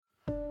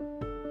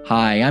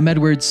Hi, I'm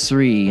Edward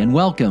Sri, and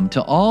welcome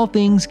to All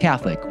Things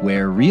Catholic,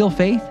 where real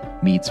faith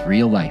meets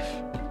real life.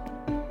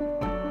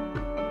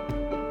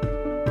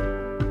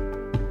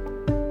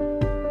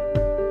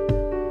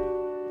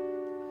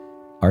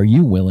 Are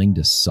you willing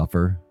to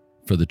suffer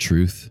for the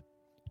truth,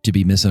 to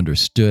be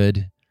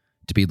misunderstood,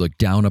 to be looked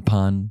down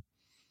upon,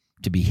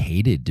 to be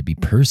hated, to be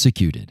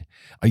persecuted?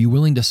 Are you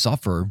willing to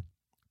suffer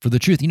for the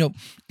truth? You know,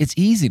 it's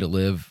easy to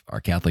live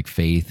our Catholic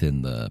faith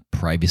in the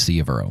privacy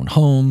of our own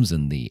homes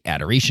and the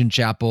adoration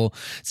chapel.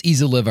 It's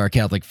easy to live our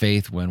Catholic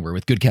faith when we're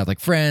with good Catholic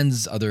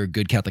friends, other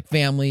good Catholic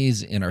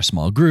families, in our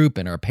small group,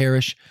 in our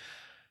parish.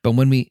 But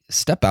when we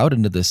step out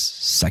into this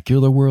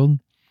secular world,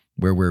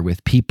 where we're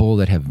with people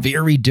that have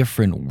very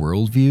different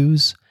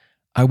worldviews,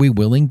 are we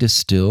willing to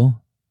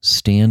still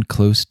stand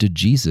close to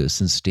Jesus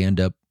and stand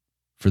up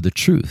for the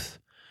truth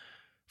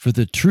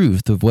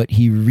of what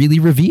he really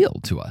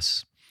revealed to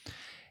us?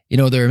 You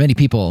know, there are many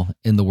people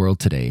in the world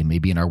today,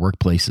 maybe in our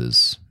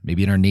workplaces,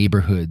 maybe in our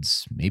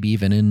neighborhoods, maybe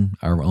even in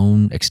our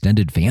own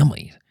extended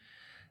family,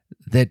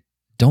 that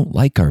don't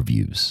like our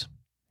views.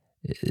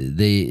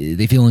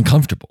 They feel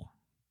uncomfortable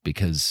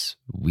because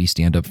we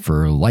stand up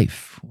for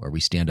life or we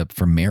stand up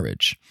for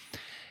marriage.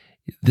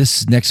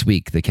 This next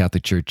week, the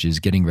Catholic Church is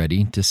getting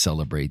ready to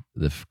celebrate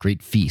the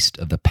great feast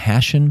of the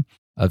Passion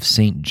of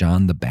St.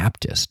 John the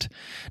Baptist.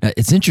 Now,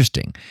 it's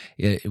interesting.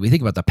 We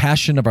think about the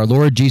passion of our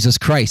Lord Jesus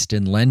Christ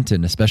in Lent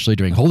and especially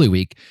during Holy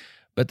Week,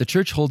 but the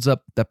Church holds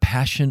up the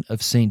Passion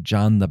of St.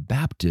 John the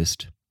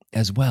Baptist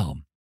as well.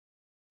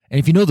 And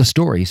if you know the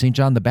story, St.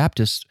 John the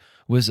Baptist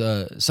was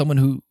someone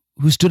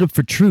who stood up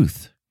for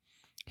truth.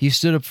 He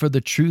stood up for the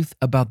truth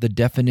about the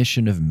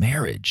definition of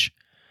marriage,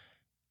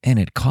 and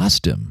it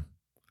cost him.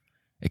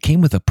 It came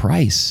with a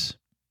price.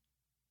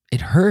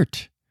 It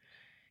hurt.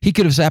 He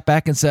could have sat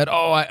back and said,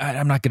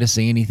 I'm not going to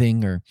say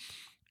anything, or,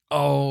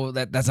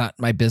 that's not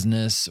my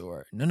business,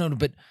 or no,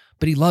 but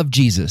he loved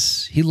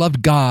Jesus. He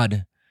loved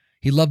God.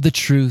 He loved the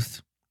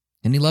truth,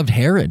 and he loved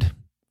Herod.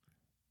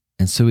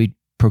 And so he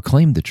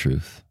proclaimed the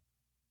truth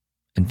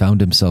and found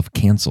himself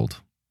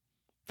canceled,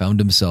 found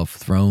himself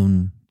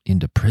thrown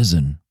into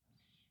prison,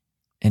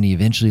 and he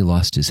eventually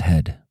lost his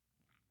head.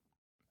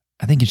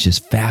 I think it's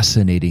just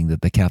fascinating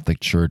that the Catholic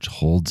Church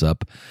holds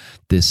up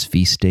this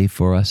feast day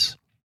for us,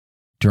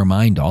 to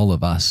remind all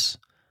of us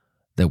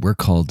that we're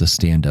called to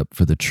stand up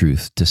for the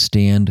truth, to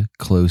stand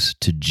close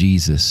to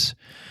Jesus.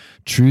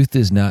 Truth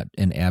is not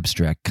an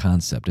abstract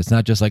concept. It's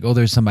not just like,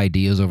 there's some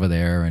ideas over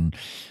there and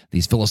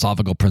these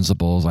philosophical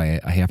principles I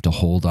have to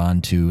hold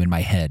on to in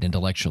my head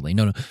intellectually.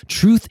 No.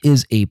 Truth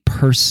is a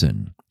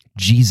person,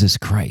 Jesus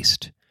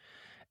Christ.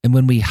 And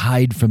when we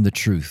hide from the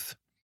truth,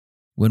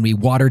 when we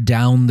water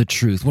down the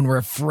truth, when we're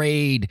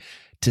afraid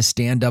to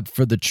stand up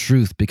for the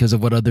truth because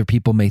of what other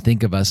people may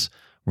think of us,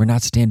 we're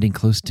not standing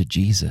close to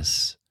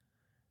Jesus.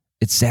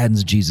 It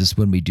saddens Jesus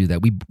when we do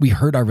that. We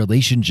hurt our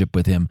relationship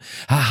with him.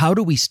 How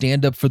do we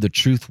stand up for the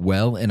truth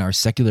well in our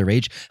secular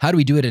age? How do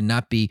we do it and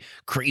not be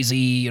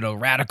crazy,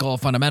 radical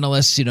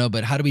fundamentalists,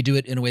 but how do we do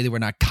it in a way that we're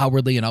not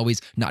cowardly and always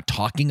not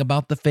talking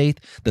about the faith,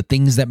 the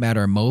things that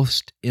matter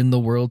most in the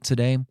world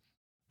today?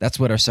 That's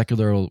what our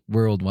secular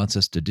world wants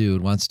us to do.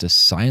 It wants to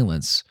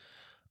silence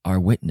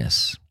our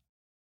witness.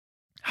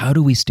 How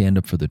do we stand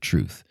up for the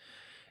truth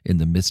in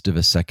the midst of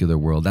a secular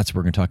world? That's what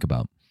we're going to talk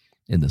about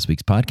in this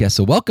week's podcast.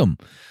 So welcome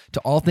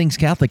to All Things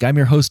Catholic. I'm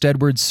your host,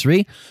 Edward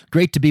Sri.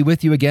 Great to be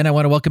with you again. I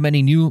want to welcome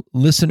any new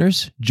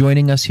listeners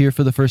joining us here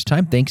for the first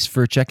time. Thanks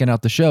for checking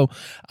out the show.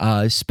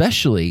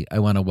 Especially, I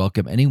want to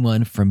welcome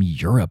anyone from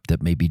Europe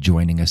that may be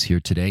joining us here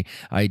today.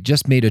 I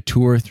just made a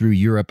tour through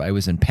Europe. I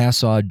was in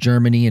Passau,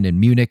 Germany, and in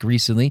Munich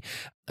recently.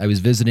 I was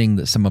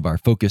visiting some of our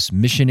Focus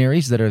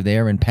missionaries that are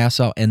there in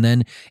Passau, and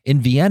then in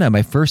Vienna,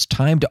 my first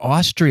time to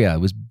Austria.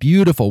 It was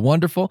beautiful,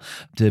 wonderful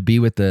to be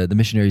with the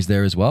missionaries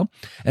there as well.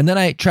 And then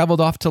I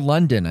traveled off to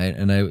London,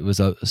 it was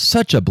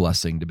such a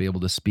blessing to be able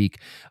to speak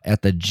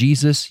at the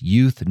Jesus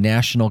Youth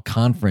National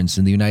Conference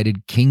in the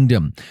United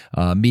Kingdom,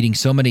 meeting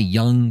so many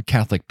young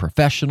Catholic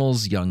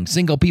professionals, young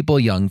single people,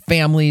 young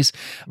families.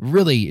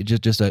 Really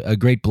just a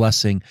great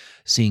blessing,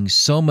 seeing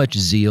so much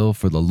zeal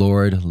for the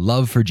Lord,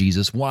 love for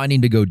Jesus,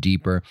 wanting to go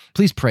deeper.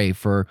 Please pray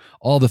for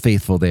all the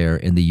faithful there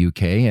in the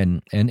UK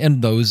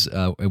and those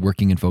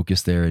working in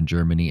Focus there in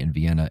Germany and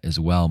Vienna as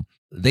well.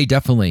 They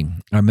definitely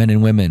are men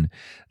and women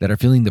that are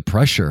feeling the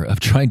pressure of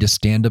trying to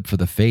stand up for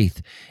the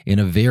faith in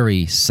a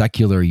very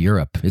secular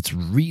Europe. It's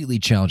really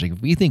challenging.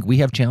 If we think we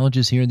have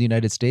challenges here in the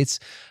United States,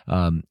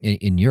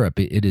 in Europe,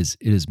 it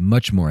is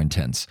much more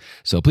intense.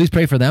 So please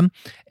pray for them,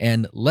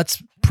 and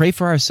let's pray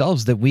for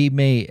ourselves that we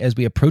may, as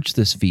we approach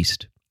this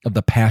feast of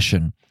the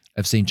Passion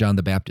of St. John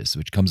the Baptist,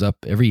 which comes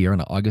up every year on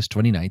August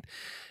 29th,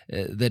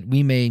 that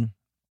we may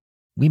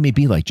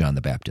be like John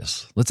the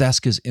Baptist. Let's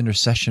ask his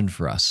intercession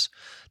for us,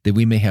 that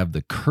we may have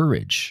the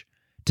courage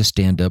to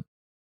stand up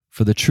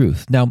for the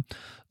truth. Now,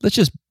 let's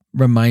just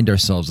remind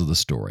ourselves of the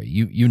story.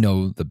 You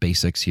know the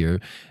basics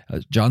here.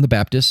 John the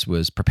Baptist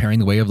was preparing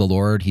the way of the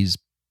Lord. He's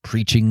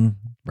preaching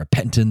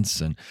repentance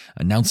and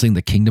announcing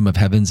the kingdom of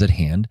heaven's at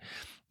hand.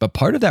 But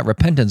part of that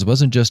repentance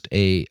wasn't just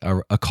a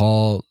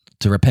call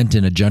to repent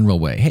in a general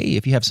way. Hey,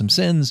 if you have some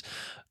sins,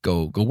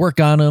 go work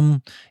on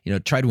them,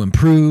 try to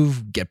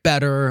improve, get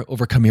better,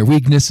 overcome your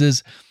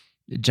weaknesses.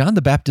 John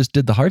the Baptist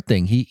did the hard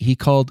thing. He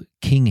called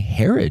King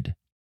Herod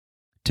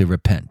to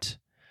repent,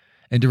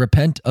 and to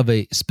repent of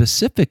a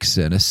specific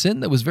sin, a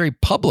sin that was very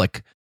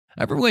public.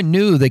 Everyone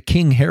knew that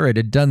King Herod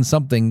had done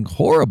something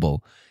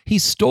horrible. He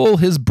stole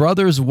his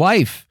brother's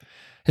wife.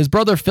 His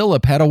brother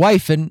Philip had a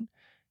wife, and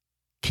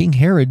King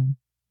Herod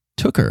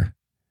took her.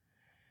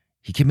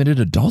 He committed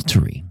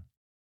adultery,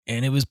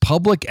 and it was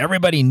public.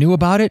 Everybody knew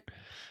about it.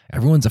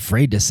 Everyone's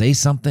afraid to say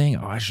something.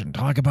 Oh, I shouldn't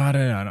talk about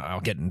it.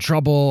 I'll get in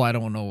trouble. I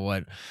don't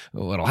know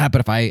what'll happen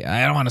if I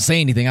don't want to say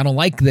anything. I don't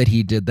like that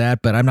he did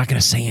that, but I'm not going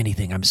to say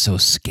anything. I'm so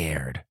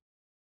scared.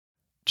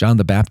 John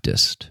the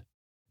Baptist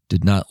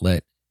did not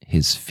let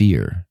his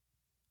fear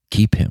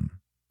keep him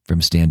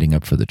from standing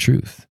up for the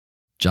truth.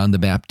 John the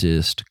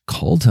Baptist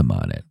called him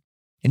on it,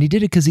 and he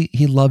did it because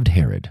he loved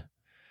Herod.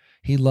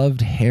 He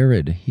loved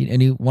Herod,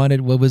 and he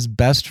wanted what was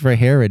best for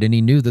Herod, and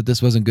he knew that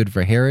this wasn't good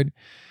for Herod.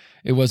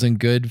 It wasn't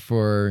good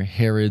for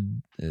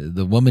Herod,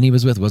 the woman he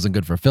was with. It wasn't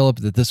good for Philip.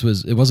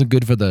 It wasn't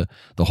good for the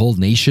whole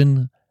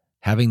nation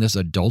having this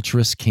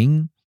adulterous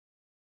king.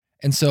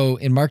 And so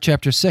in Mark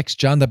chapter 6,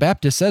 John the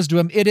Baptist says to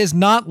him, "It is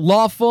not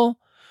lawful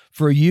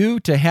for you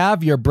to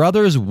have your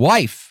brother's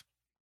wife."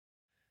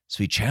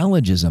 So he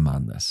challenges him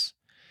on this.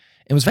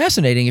 It was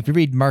fascinating. If you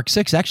read Mark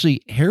 6,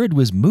 actually, Herod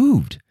was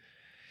moved.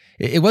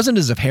 It wasn't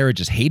as if Herod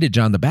just hated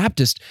John the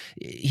Baptist.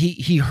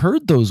 He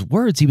heard those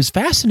words. He was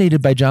fascinated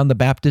by John the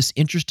Baptist,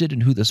 interested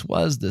in who this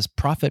was, this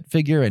prophet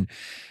figure,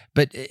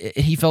 but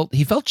he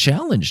felt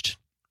challenged.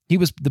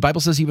 The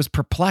Bible says he was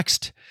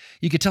perplexed.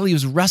 You could tell he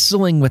was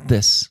wrestling with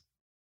this.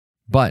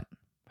 But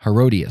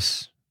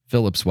Herodias,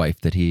 Philip's wife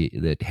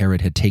that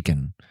Herod had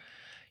taken,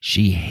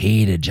 she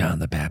hated John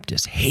the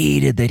Baptist,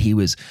 hated that he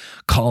was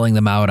calling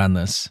them out on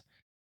this.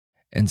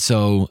 And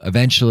so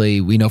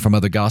eventually, we know from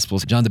other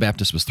Gospels, John the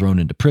Baptist was thrown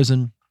into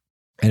prison,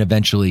 and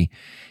eventually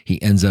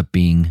he ends up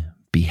being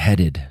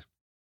beheaded.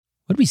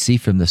 What do we see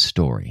from this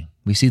story?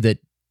 We see that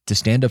to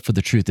stand up for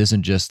the truth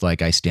isn't just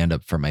like I stand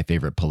up for my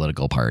favorite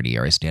political party,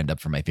 or I stand up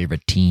for my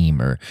favorite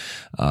team, or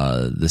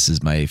this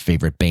is my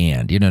favorite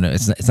band. No,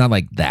 it's not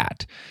like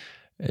that.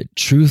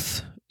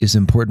 Truth is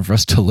important for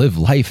us to live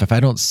life. If I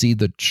don't see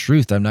the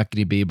truth, I'm not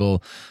going to be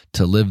able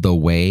to live the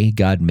way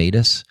God made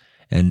us.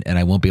 And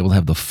I won't be able to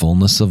have the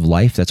fullness of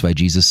life. That's why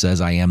Jesus says,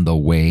 I am the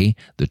way,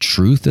 the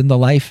truth, and the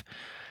life.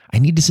 I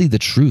need to see the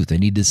truth. I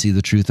need to see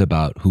the truth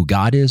about who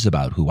God is,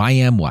 about who I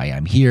am, why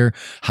I'm here,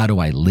 how do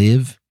I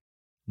live,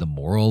 the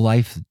moral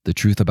life, the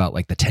truth about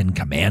like the 10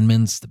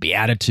 Commandments, the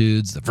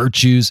Beatitudes, the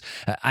virtues.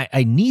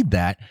 I need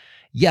that,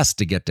 yes,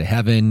 to get to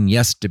heaven,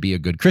 yes, to be a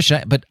good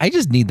Christian, but I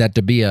just need that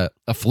to be a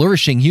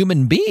flourishing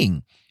human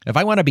being. If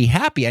I want to be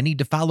happy, I need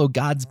to follow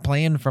God's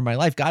plan for my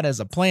life. God has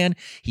a plan.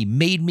 He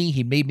made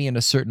me in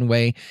a certain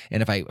way.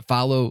 And if I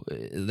follow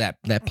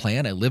that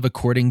plan, I live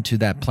according to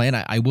that plan,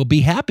 I will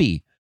be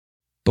happy.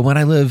 But when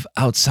I live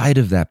outside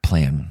of that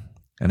plan,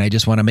 and I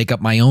just want to make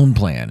up my own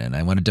plan, and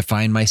I want to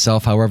define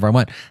myself however I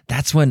want,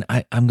 that's when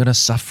I'm going to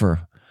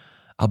suffer.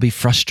 I'll be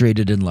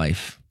frustrated in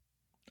life.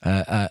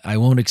 I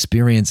won't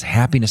experience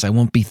happiness. I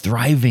won't be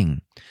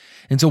thriving.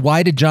 And so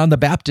why did John the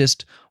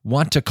Baptist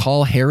want to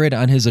call Herod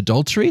on his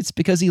adultery? It's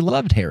because he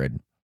loved Herod.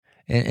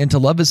 And to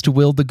love is to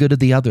will the good of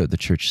the other, the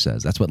church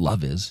says. That's what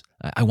love is.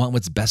 I want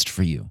what's best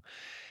for you.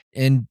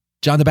 And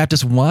John the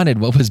Baptist wanted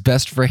what was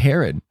best for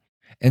Herod.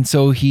 And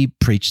so he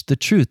preached the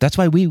truth. That's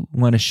why we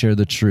want to share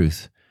the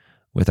truth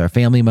with our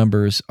family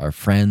members, our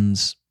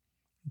friends,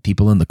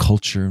 people in the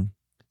culture.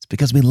 It's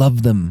because we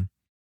love them.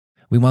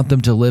 We want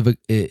them to live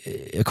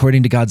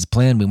according to God's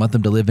plan. We want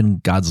them to live in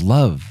God's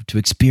love, to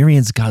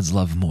experience God's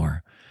love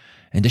more,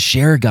 and to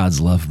share God's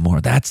love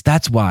more.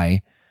 That's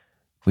why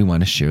we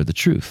want to share the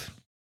truth.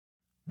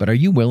 But are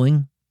you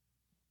willing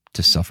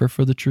to suffer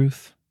for the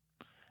truth?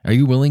 Are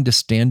you willing to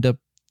stand up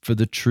for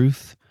the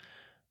truth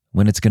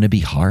when it's going to be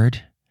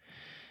hard?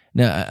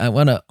 Now, I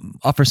want to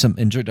offer some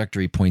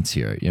introductory points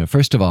here.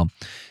 First of all,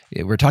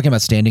 we're talking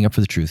about standing up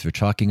for the truth. We're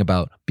talking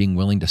about being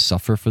willing to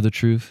suffer for the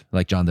truth,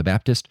 like John the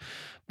Baptist.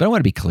 But I want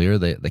to be clear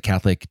that the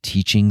Catholic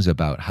teachings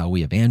about how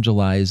we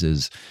evangelize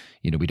is,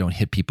 we don't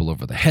hit people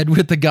over the head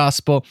with the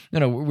gospel.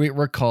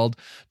 We're called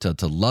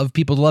to love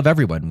people, to love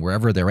everyone,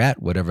 wherever they're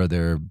at, whatever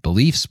their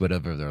beliefs,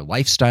 whatever their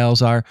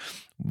lifestyles are.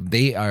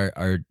 They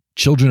are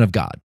children of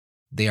God.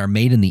 They are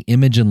made in the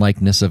image and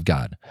likeness of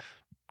God.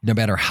 No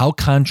matter how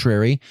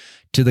contrary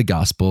to the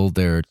gospel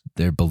their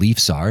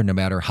beliefs are, no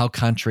matter how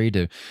contrary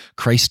to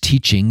Christ's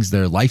teachings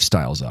their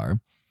lifestyles are,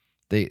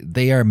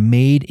 they are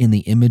made in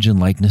the image and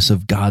likeness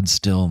of God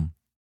still.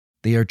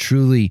 They are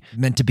truly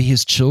meant to be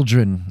his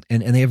children,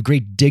 and they have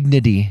great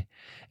dignity,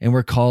 and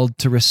we're called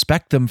to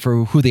respect them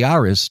for who they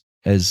are as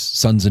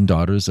sons and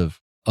daughters of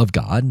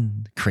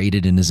God,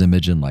 created in his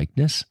image and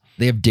likeness.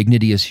 They have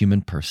dignity as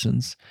human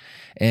persons.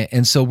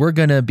 And so we're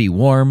going to be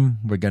warm.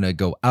 We're going to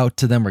go out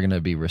to them. We're going to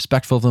be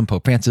respectful of them.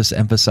 Pope Francis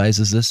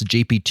emphasizes this.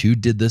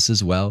 JP2 did this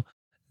as well.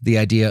 The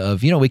idea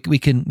of, we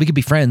can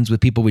be friends with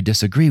people we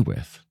disagree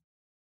with.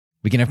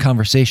 We can have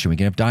conversation. We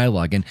can have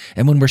dialogue.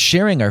 And when we're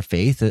sharing our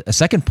faith, a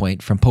second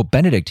point from Pope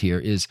Benedict here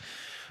is,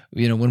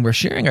 when we're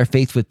sharing our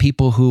faith with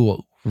people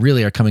who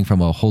really are coming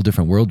from a whole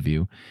different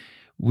worldview,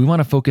 we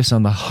want to focus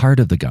on the heart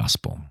of the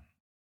gospel.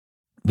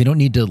 We don't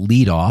need to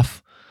lead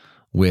off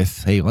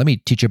with, hey, let me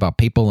teach you about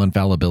papal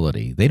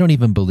infallibility. They don't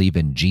even believe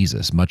in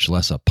Jesus, much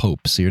less a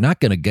pope. So you're not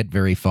going to get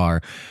very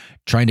far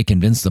trying to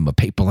convince them of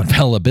papal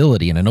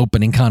infallibility in an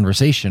opening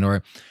conversation,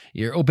 or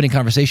your opening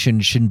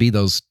conversation shouldn't be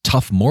those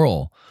tough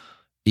moral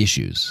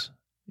issues.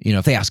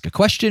 If they ask a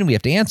question, we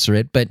have to answer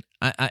it. But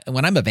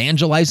when I'm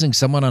evangelizing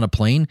someone on a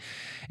plane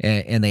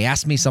and they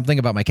ask me something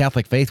about my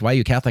Catholic faith, why are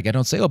you Catholic? I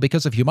don't say,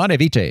 because of Humanae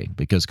Vitae,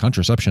 because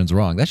contraception's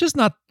wrong. That's just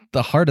not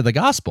the heart of the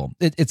gospel.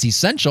 It's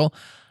essential.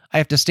 I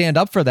have to stand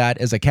up for that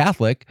as a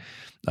Catholic,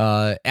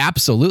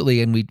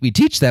 absolutely, and we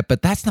teach that,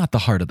 but that's not the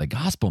heart of the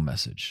gospel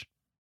message.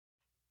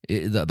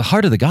 The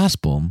heart of the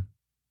gospel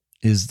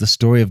is the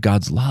story of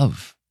God's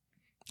love.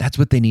 That's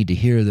what they need to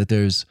hear, that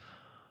there's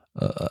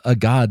a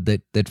God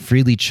that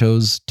freely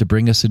chose to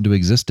bring us into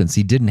existence.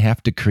 He didn't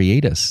have to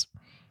create us.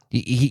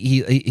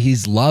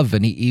 He's love,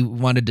 and he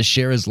wanted to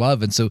share his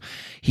love, and so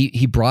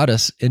he brought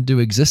us into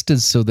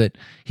existence so that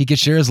he could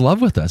share his love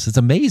with us. It's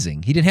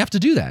amazing. He didn't have to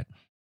do that.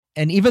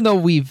 And even though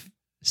we've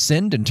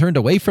sinned and turned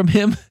away from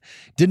him,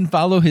 didn't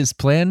follow his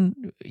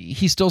plan,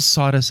 he still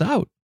sought us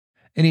out.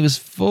 And he was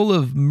full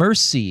of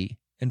mercy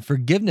and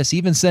forgiveness. He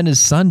even sent his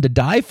son to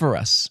die for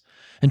us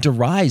and to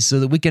rise so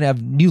that we can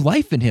have new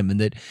life in him, and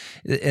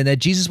that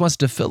Jesus wants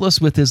to fill us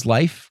with his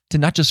life, to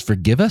not just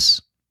forgive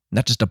us,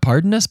 not just to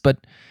pardon us,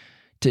 but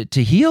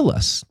to heal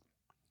us.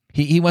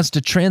 He wants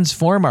to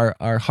transform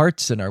our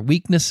hearts and our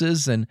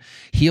weaknesses and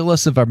heal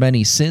us of our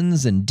many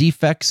sins and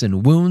defects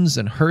and wounds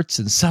and hurts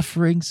and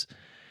sufferings.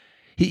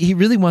 He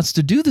really wants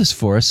to do this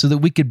for us so that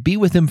we could be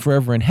with him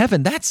forever in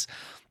heaven. That's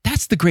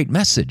the great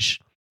message.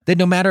 That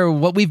no matter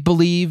what we've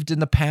believed in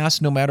the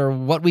past, no matter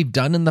what we've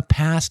done in the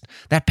past,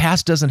 that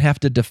past doesn't have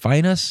to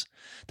define us.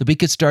 That we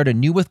could start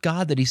anew with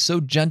God, that he's so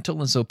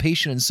gentle and so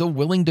patient and so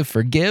willing to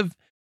forgive.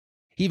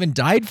 He even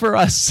died for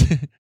us.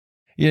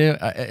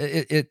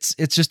 It's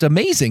just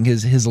amazing,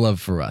 his love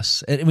for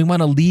us. And we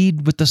want to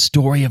lead with the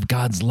story of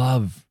God's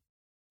love.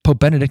 Pope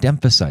Benedict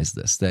emphasized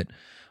this, that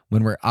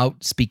when we're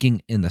out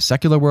speaking in the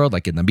secular world,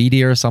 like in the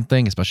media or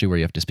something, especially where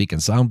you have to speak in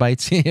sound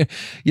bites, we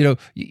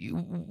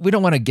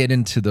don't want to get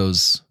into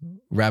those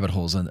rabbit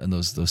holes and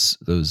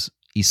those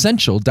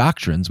essential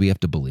doctrines we have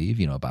to believe,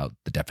 about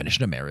the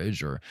definition of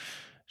marriage or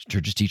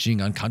church's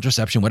teaching on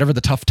contraception, whatever the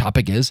tough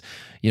topic is.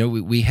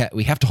 We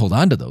have to hold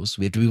on to those.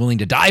 We have to be willing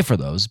to die for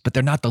those, but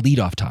they're not the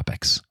lead-off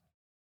topics.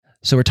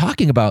 So we're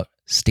talking about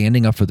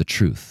standing up for the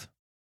truth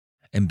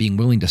and being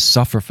willing to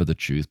suffer for the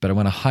truth. But I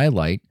want to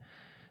highlight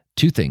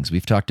two things.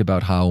 We've talked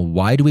about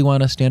why do we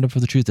want to stand up for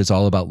the truth? It's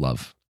all about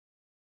love.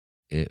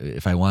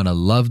 If I want to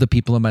love the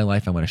people in my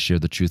life, I want to share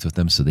the truth with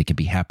them so they can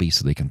be happy,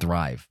 so they can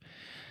thrive.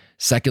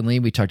 Secondly,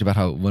 we talked about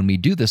how when we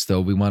do this,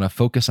 though, we want to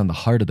focus on the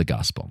heart of the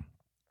gospel.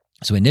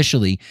 So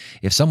initially,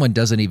 if someone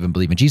doesn't even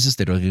believe in Jesus,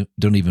 they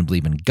don't even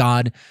believe in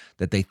God,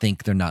 that they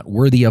think they're not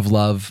worthy of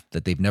love,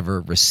 that they've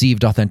never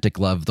received authentic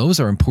love, those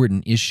are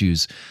important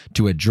issues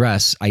to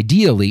address,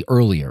 ideally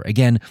earlier.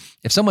 Again,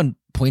 if someone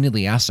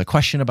pointedly asks a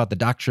question about the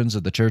doctrines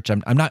of the church,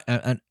 I'm not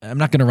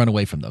going to run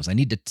away from those. I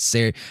need to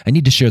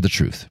share the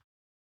truth.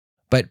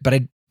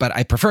 But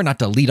I prefer not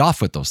to lead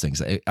off with those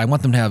things. I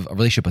want them to have a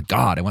relationship with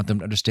God. I want them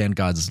to understand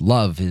God's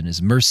love and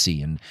his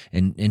mercy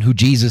and who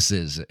Jesus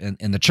is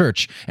and the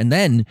church. And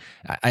then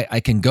I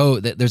can go,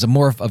 there's a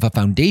more of a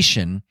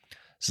foundation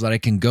so that I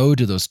can go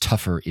to those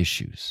tougher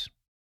issues.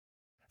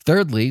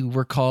 Thirdly,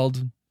 we're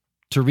called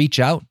to reach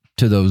out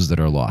to those that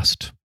are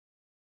lost.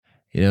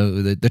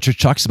 The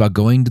church talks about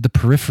going to the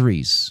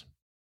peripheries.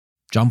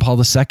 John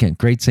Paul II,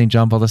 great St.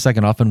 John Paul II,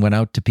 often went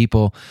out to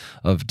people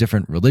of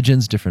different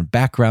religions, different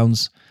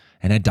backgrounds,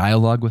 and had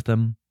dialogue with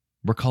them.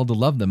 We're called to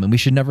love them, and we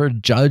should never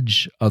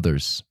judge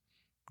others,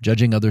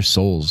 judging other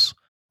souls.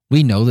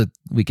 We know that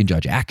we can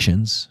judge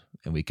actions,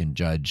 and we can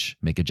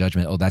make a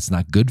judgment. Oh, that's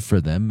not good for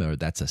them, or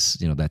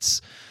that's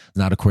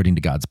not according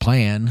to God's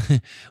plan.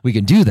 We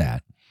can do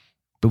that,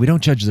 but we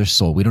don't judge their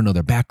soul. We don't know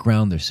their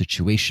background, their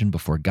situation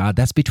before God.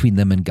 That's between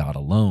them and God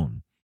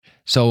alone.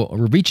 So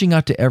we're reaching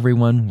out to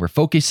everyone. We're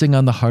focusing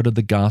on the heart of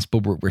the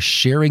gospel. We're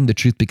sharing the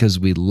truth because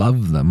we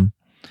love them.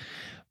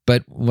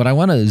 But what I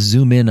want to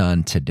zoom in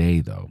on today,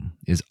 though,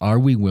 is are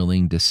we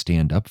willing to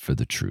stand up for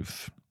the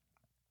truth?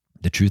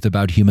 The truth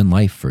about human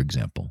life, for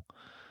example,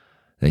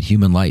 that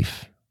human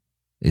life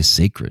is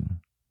sacred,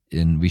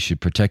 and we should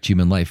protect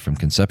human life from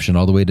conception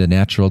all the way to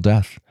natural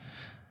death.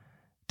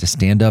 To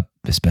stand up,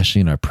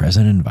 especially in our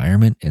present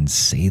environment, and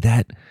say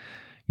that,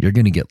 you're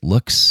going to get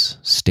looks,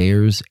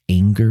 stares,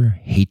 anger,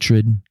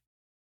 hatred.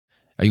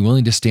 Are you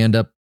willing to stand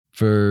up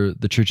for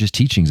the church's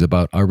teachings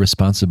about our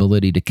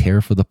responsibility to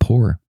care for the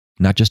poor?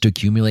 Not just to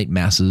accumulate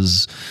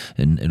masses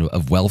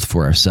of wealth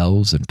for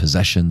ourselves and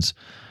possessions,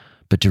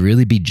 but to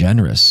really be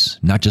generous,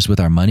 not just with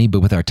our money,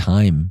 but with our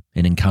time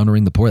in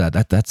encountering the poor.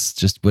 That's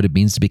just what it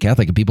means to be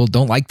Catholic, and people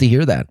don't like to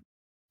hear that.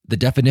 The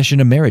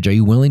definition of marriage, are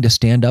you willing to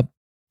stand up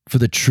for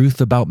the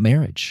truth about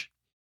marriage,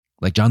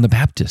 like John the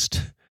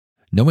Baptist,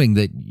 knowing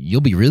that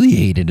you'll be really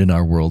hated in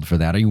our world for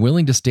that? Are you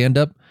willing to stand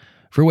up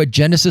for what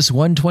Genesis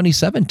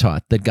 1:27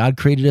 taught, that God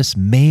created us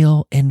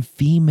male and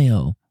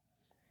female?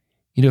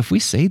 If we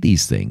say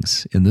these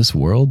things in this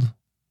world,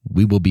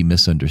 we will be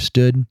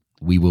misunderstood.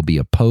 We will be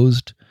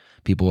opposed.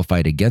 People will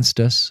fight against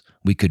us.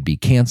 We could be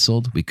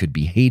canceled. We could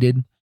be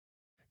hated.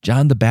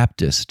 John the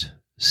Baptist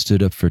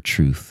stood up for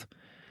truth.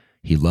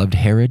 He loved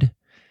Herod,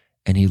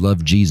 and he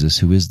loved Jesus,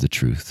 who is the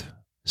truth.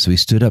 So he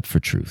stood up for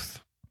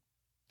truth.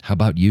 How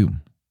about you?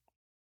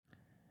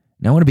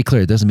 Now, I want to be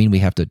clear. It doesn't mean we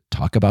have to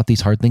talk about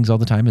these hard things all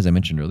the time. As I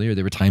mentioned earlier,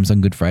 there were times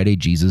on Good Friday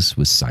Jesus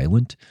was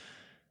silent,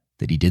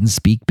 that he didn't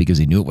speak because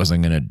he knew it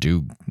wasn't going to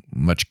do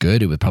much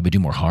good. It would probably do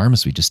more harm,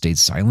 so he just stayed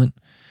silent.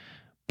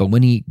 But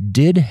when he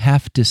did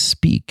have to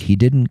speak, he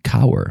didn't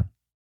cower.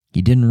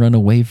 He didn't run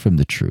away from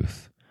the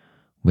truth.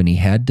 When he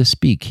had to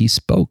speak, he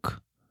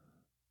spoke.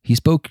 He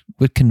spoke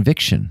with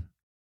conviction,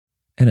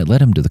 and it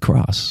led him to the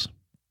cross.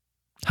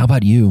 How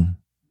about you?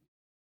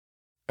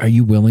 Are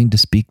you willing to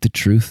speak the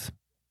truth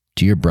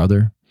to your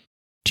brother,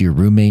 to your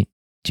roommate,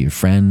 to your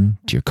friend,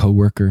 to your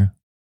coworker?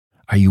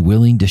 Are you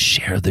willing to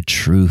share the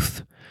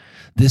truth?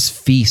 This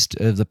feast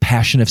of the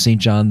Passion of St.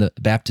 John the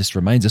Baptist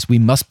reminds us we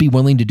must be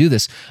willing to do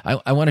this.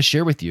 I want to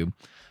share with you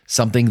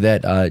something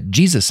that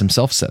Jesus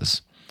himself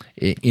says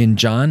in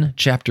John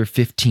chapter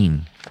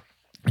 15.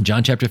 In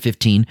John chapter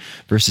 15,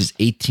 verses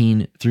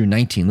 18 through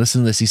 19,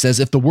 listen to this. He says,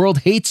 "If the world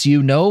hates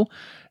you, know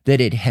that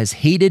it has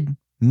hated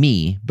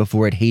me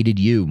before it hated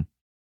you.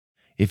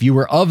 If you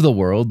were of the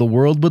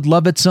world would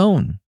love its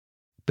own.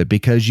 But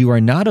because you are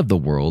not of the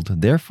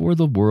world, therefore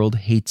the world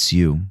hates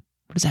you."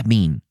 What does that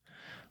mean?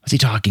 What's he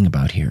talking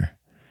about here?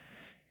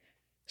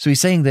 So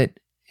he's saying that,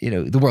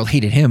 the world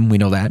hated him. We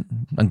know that.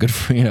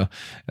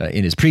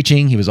 In his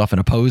preaching, he was often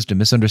opposed and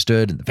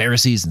misunderstood. And the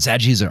Pharisees and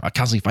Sadducees are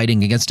constantly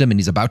fighting against him, and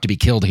he's about to be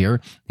killed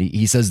here.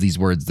 He says these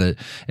words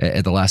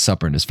at the Last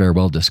Supper in his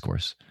farewell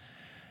discourse.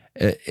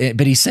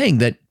 But he's saying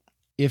that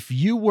if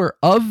you were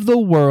of the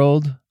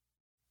world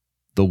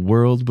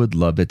would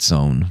love its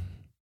own.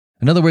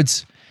 In other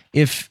words,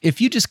 if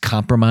you just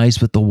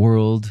compromise with the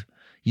world,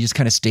 you just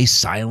kind of stay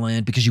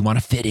silent because you want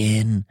to fit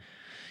in,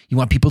 you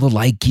want people to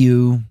like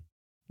you.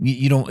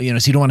 You don't,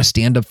 so you don't want to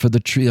stand up for the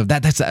truth.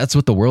 That's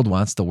what the world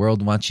wants. The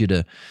world wants you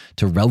to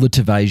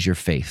relativize your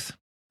faith,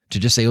 to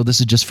just say, oh, this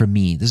is just for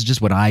me. This is just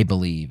what I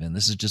believe, and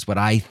this is just what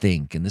I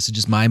think, and this is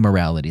just my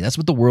morality. That's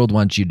what the world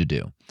wants you to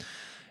do.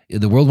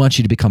 The world wants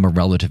you to become a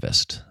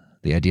relativist.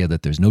 The idea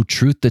that there's no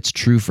truth that's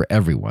true for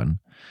everyone,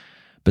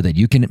 but that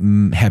you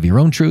can have your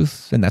own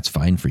truth, and that's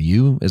fine for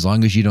you, as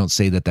long as you don't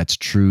say that that's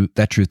true.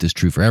 That truth is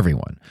true for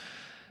everyone.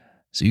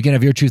 So you can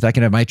have your truth, I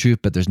can have my truth,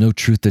 but there's no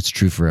truth that's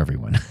true for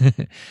everyone.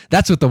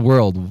 That's what the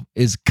world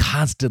is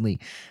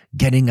constantly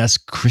getting us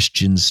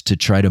Christians to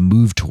try to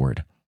move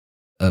toward,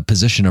 a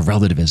position of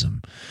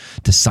relativism,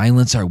 to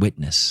silence our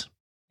witness.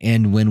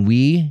 And when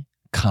we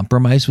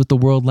compromise with the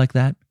world like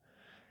that,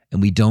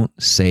 and we don't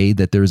say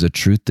that there's a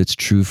truth that's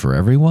true for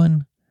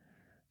everyone,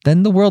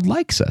 then the world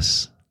likes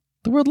us.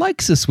 The world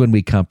likes us when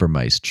we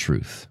compromise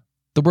truth.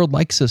 The world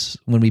likes us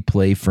when we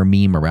play for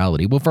me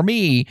morality. Well, for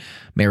me,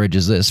 marriage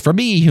is this. For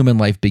me, human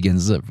life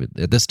begins at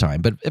this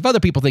time. But if other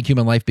people think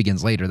human life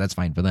begins later, that's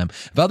fine for them.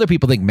 If other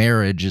people think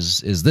marriage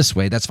is this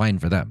way, that's fine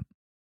for them.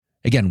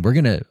 Again, we're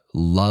going to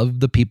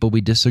love the people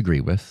we disagree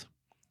with.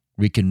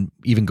 We can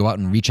even go out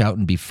and reach out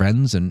and be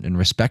friends and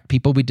respect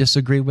people we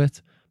disagree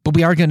with. But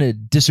we are going to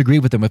disagree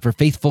with them if we're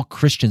faithful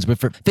Christians, but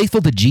if we're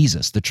faithful to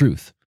Jesus, the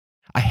truth.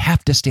 I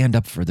have to stand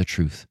up for the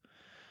truth.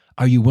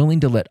 Are you willing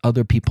to let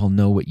other people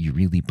know what you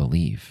really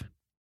believe?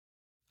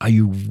 Are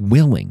you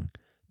willing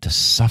to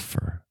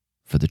suffer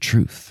for the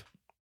truth?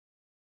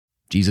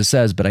 Jesus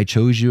says, "But I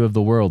chose you of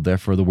the world,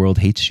 therefore the world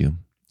hates you."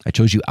 I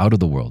chose you out of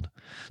the world.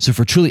 So if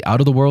we're truly out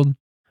of the world,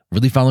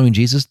 really following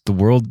Jesus, the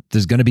world,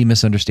 there's going to be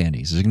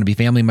misunderstandings. There's going to be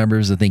family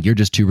members that think you're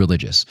just too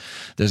religious.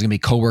 There's going to be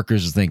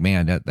coworkers that think,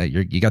 man, that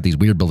you got these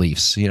weird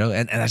beliefs,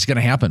 and that's going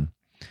to happen.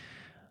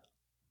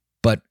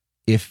 But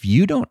if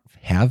you don't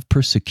have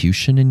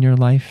persecution in your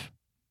life,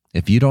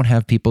 if you don't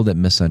have people that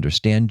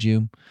misunderstand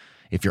you,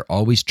 if you're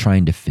always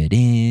trying to fit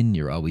in,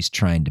 you're always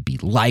trying to be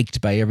liked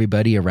by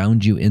everybody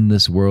around you in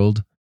this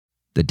world,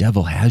 the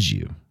devil has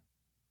you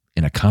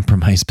in a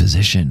compromised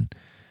position.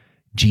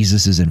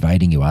 Jesus is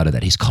inviting you out of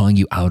that. He's calling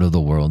you out of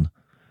the world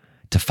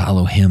to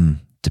follow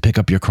him, to pick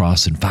up your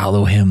cross and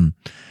follow him.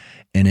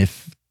 And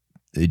if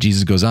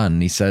Jesus goes on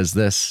and he says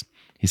this,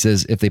 he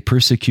says, "If they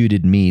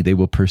persecuted me, they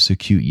will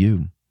persecute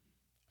you."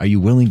 Are you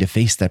willing to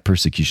face that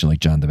persecution like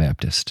John the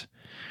Baptist?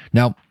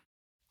 Now,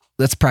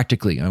 I'm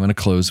going to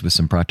close with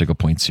some practical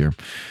points here.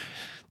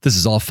 This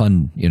is all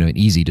fun, and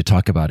easy to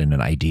talk about in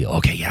an ideal.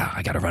 Okay, yeah,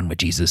 I got to run with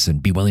Jesus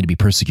and be willing to be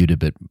persecuted.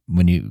 But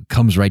when it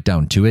comes right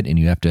down to it and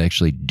you have to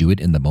actually do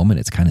it in the moment,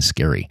 it's kind of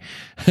scary.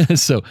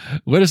 So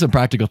what are some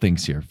practical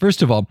things here?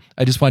 First of all,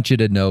 I just want you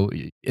to know,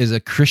 as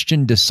a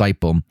Christian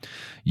disciple,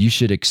 you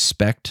should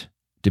expect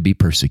to be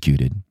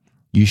persecuted.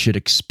 You should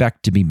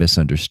expect to be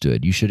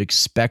misunderstood. You should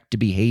expect to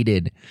be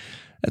hated.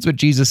 That's what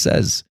Jesus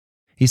says.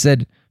 He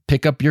said,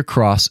 pick up your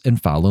cross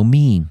and follow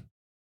me.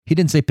 He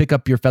didn't say pick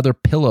up your feather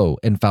pillow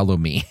and follow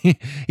me. He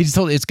just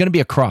told it's going to be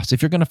a cross.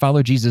 If you're going to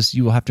follow Jesus,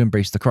 you will have to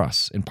embrace the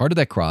cross. And part of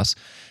that cross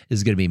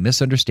is going to be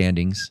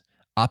misunderstandings,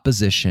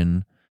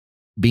 opposition,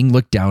 being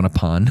looked down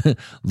upon,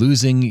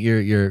 losing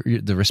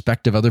the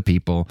respect of other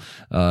people.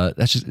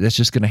 That's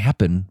just going to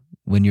happen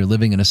when you're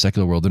living in a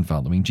secular world and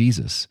following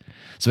Jesus.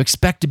 So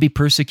expect to be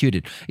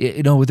persecuted.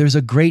 There's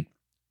a great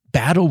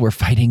battle we're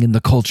fighting in the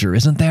culture,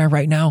 isn't there,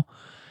 right now?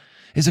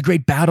 There's a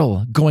great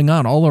battle going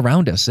on all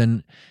around us.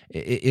 And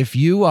if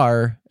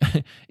you're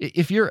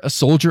a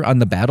soldier on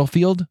the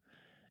battlefield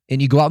and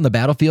you go out in the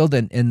battlefield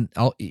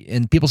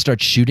and people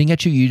start shooting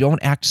at you, you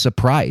don't act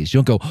surprised.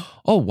 You don't go,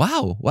 oh,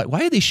 wow,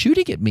 why are they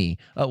shooting at me?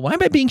 Why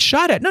am I being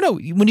shot at? No.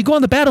 When you go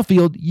on the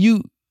battlefield,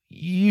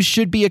 you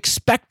should be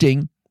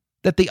expecting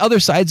that the other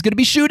side's going to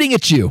be shooting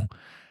at you.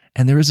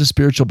 And there is a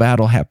spiritual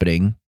battle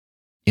happening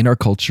in our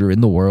culture,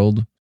 in the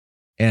world.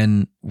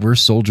 And we're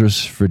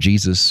soldiers for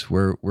Jesus.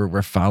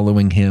 We're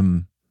following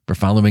him. We're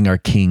following our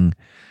King.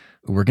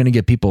 We're going to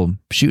get people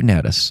shooting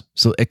at us.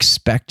 So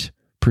expect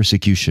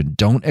persecution.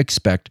 Don't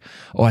expect,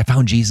 oh, I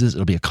found Jesus.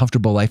 It'll be a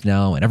comfortable life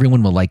now and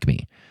everyone will like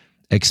me.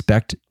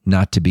 Expect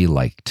not to be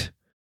liked.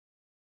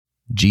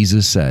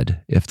 Jesus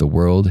said, if the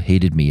world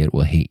hated me, it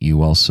will hate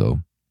you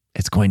also.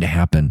 It's going to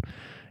happen.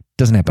 It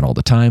doesn't happen all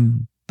the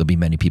time. There'll be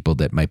many people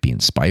that might be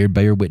inspired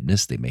by your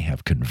witness. They may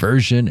have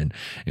conversion,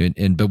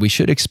 but we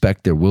should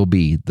expect there will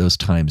be those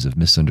times of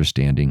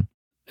misunderstanding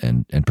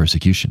and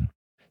persecution.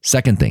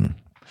 Second thing,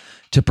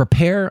 to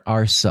prepare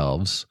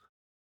ourselves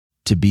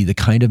to be the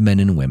kind of men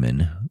and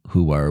women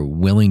who are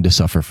willing to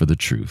suffer for the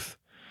truth,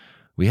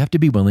 we have to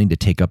be willing to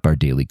take up our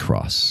daily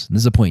cross. And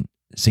this is a point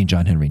St.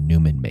 John Henry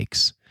Newman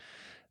makes.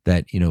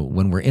 That,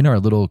 when we're in our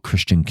little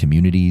Christian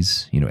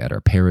communities, at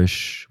our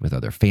parish, with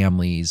other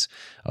families,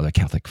 other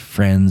Catholic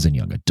friends and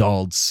young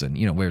adults, and,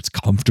 where it's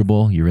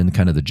comfortable, you're in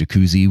kind of the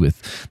jacuzzi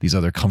with these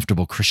other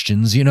comfortable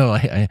Christians, you call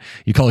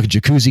it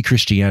jacuzzi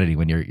Christianity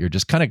when you're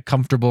just kind of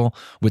comfortable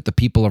with the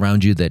people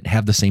around you that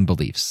have the same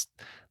beliefs.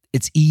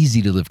 It's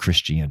easy to live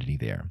Christianity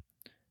there,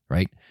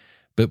 right?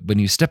 But when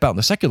you step out in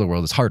the secular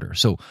world, it's harder.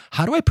 So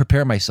how do I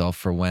prepare myself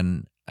for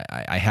when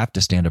I have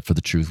to stand up for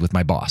the truth with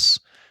my boss?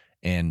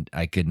 And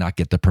I could not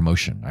get the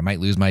promotion. I might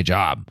lose my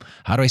job.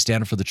 How do I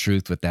stand up for the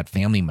truth with that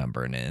family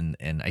member? And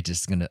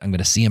I'm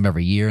gonna see him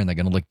every year, and they're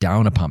gonna look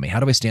down upon me. How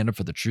do I stand up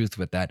for the truth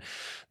with that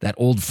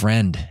old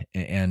friend?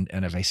 And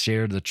if I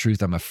share the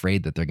truth, I'm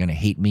afraid that they're gonna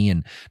hate me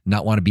and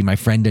not want to be my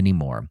friend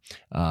anymore.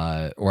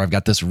 Or I've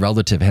got this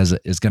relative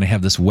is gonna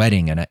have this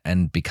wedding,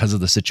 and because of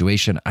the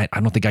situation, I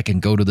don't think I can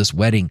go to this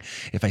wedding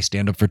if I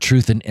stand up for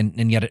truth,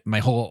 and yet my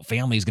whole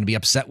family is gonna be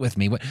upset with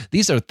me.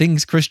 These are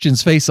things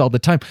Christians face all the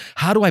time.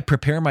 How do I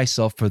prepare myself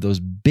for those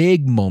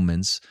big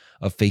moments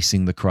of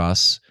facing the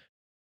cross?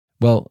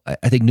 Well,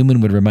 I think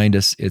Newman would remind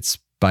us it's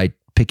by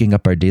picking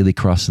up our daily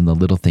cross in the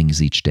little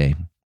things each day.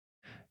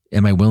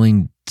 Am I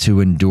willing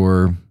to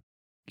endure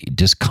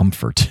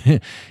discomfort?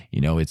 The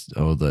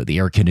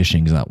air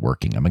conditioning is not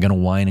working. Am I going to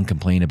whine and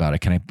complain about it?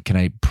 Can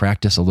I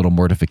practice a little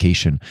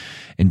mortification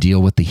and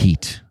deal with the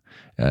heat?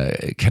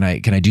 Can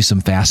I do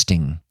some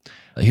fasting?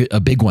 A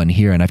big one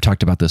here, and I've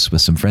talked about this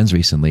with some friends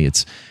recently.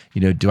 It's,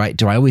 do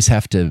I always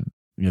have to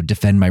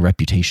defend my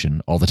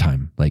reputation all the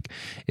time? Like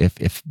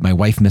if my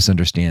wife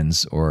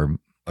misunderstands or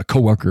a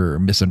coworker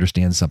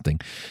misunderstands something,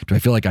 do I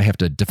feel like I have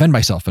to defend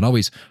myself and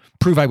always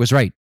prove I was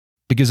right?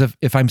 Because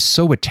if I'm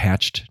so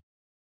attached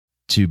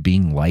to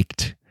being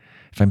liked,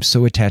 if I'm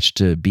so attached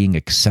to being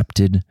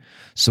accepted,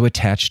 so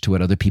attached to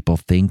what other people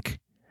think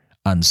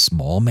on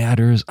small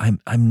matters,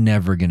 I'm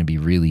never going to be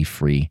really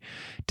free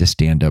to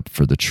stand up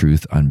for the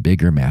truth on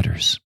bigger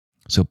matters.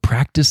 So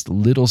practice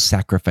little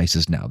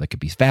sacrifices now. That could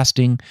be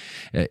fasting.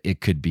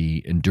 It could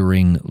be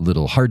enduring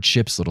little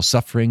hardships, little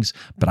sufferings.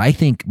 But I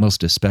think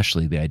most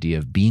especially the idea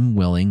of being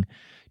willing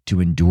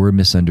to endure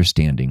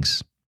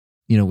misunderstandings.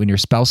 When your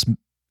spouse,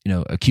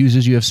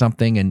 accuses you of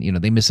something and,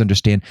 they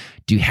misunderstand,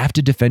 do you have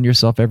to defend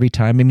yourself every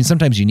time? I mean,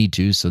 sometimes you need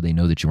to, so they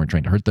know that you weren't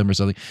trying to hurt them or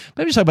something.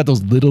 But I'm just talking about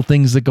those little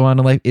things that go on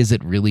in life. Is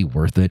it really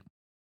worth it?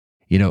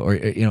 Or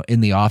in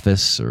the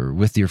office or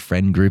with your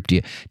friend group, do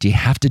you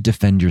have to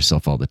defend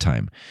yourself all the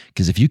time?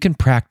 Because if you can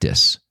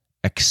practice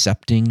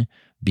accepting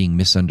being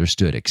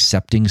misunderstood,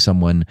 accepting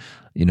someone,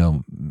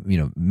 not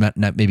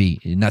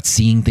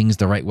seeing things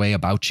the right way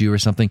about you or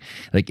something,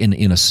 like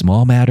in a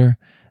small matter,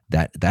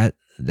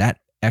 that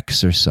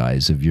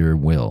exercise of your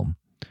will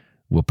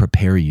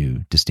prepare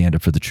you to stand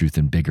up for the truth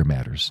in bigger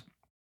matters.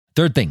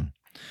 Third thing,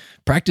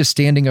 practice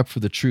standing up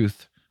for the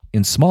truth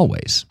in small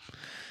ways.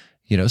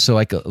 So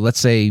like, let's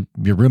say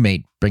your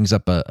roommate brings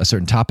up a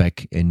certain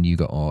topic and you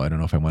go, oh, I don't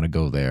know if I want to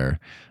go there.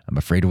 I'm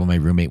afraid of what my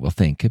roommate will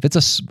think. If it's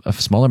a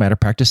smaller matter,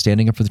 practice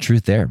standing up for the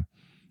truth there.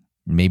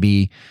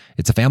 Maybe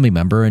it's a family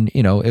member and,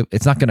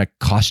 it's not going to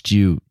cost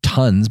you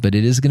tons, but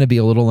it is going to be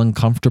a little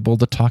uncomfortable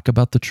to talk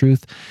about the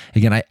truth.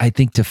 Again, I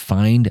think to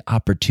find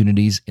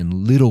opportunities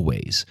in little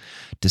ways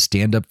to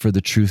stand up for the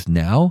truth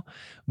now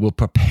will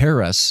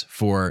prepare us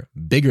for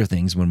bigger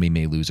things when we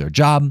may lose our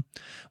job,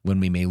 when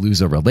we may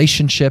lose a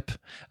relationship,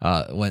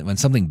 when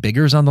something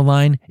bigger is on the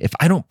line. If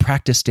I don't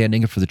practice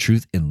standing up for the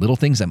truth in little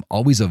things, I'm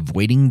always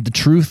avoiding the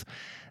truth,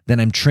 then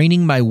I'm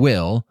training my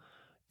will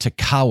to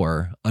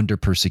cower under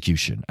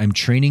persecution. I'm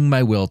training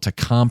my will to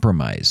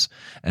compromise,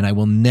 and I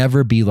will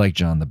never be like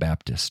John the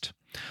Baptist.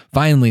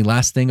 Finally,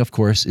 last thing, of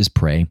course, is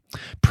pray.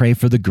 Pray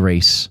for the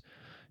grace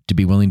to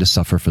be willing to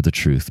suffer for the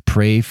truth.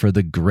 Pray for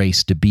the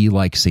grace to be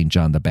like St.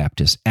 John the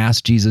Baptist.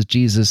 Ask Jesus,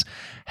 Jesus,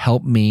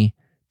 help me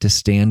to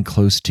stand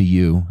close to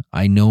you.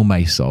 I know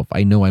myself.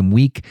 I know I'm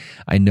weak.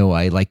 I know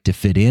I like to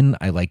fit in.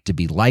 I like to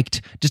be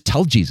liked. Just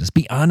tell Jesus.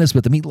 Be honest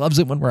with him. He loves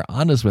it when we're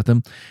honest with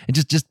him.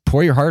 And just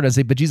pour your heart out and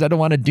say, but Jesus, I don't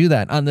want to do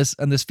that. On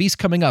this feast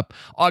coming up,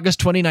 August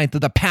 29th,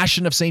 of the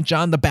Passion of St.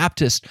 John the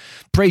Baptist,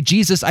 pray,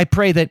 Jesus, I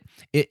pray that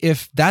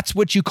if that's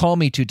what you call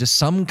me to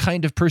some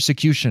kind of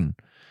persecution,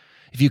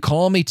 if you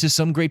call me to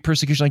some great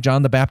persecution like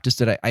John the Baptist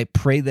did, I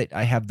pray that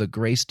I have the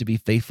grace to be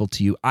faithful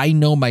to you. I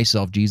know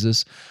myself,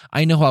 Jesus.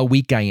 I know how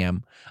weak I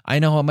am. I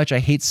know how much I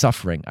hate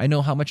suffering. I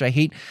know how much I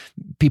hate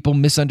people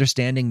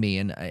misunderstanding me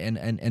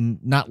and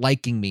not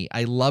liking me.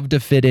 I love to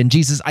fit in.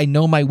 Jesus, I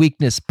know my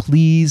weakness.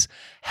 Please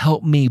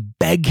help me.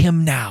 Beg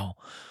him now.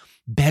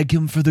 Beg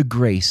him for the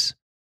grace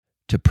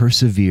to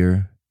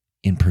persevere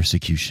in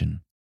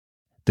persecution,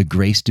 the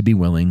grace to be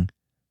willing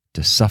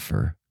to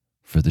suffer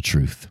for the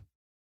truth.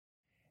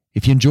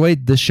 If you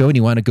enjoyed this show and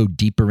you want to go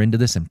deeper into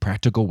this in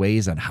practical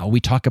ways on how we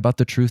talk about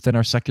the truth in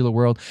our secular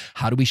world,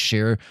 how do we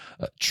share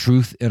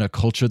truth in a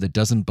culture that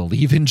doesn't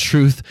believe in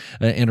truth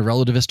in a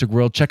relativistic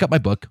world, check out my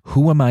book,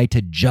 Who Am I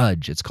to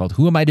Judge? It's called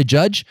Who Am I to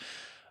Judge?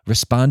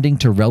 Responding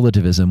to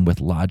Relativism with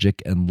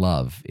Logic and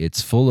Love.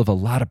 It's full of a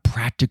lot of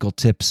practical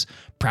tips,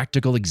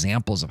 practical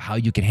examples of how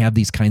you can have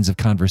these kinds of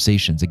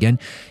conversations. Again,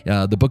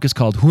 the book is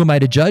called Who Am I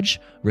to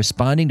Judge?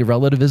 Responding to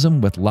Relativism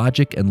with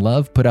Logic and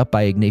Love, put out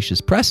by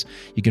Ignatius Press.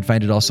 You can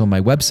find it also on my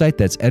website.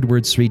 That's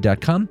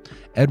edwardsri.com,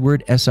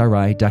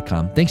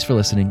 edwardsri.com. Thanks for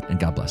listening, and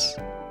God bless.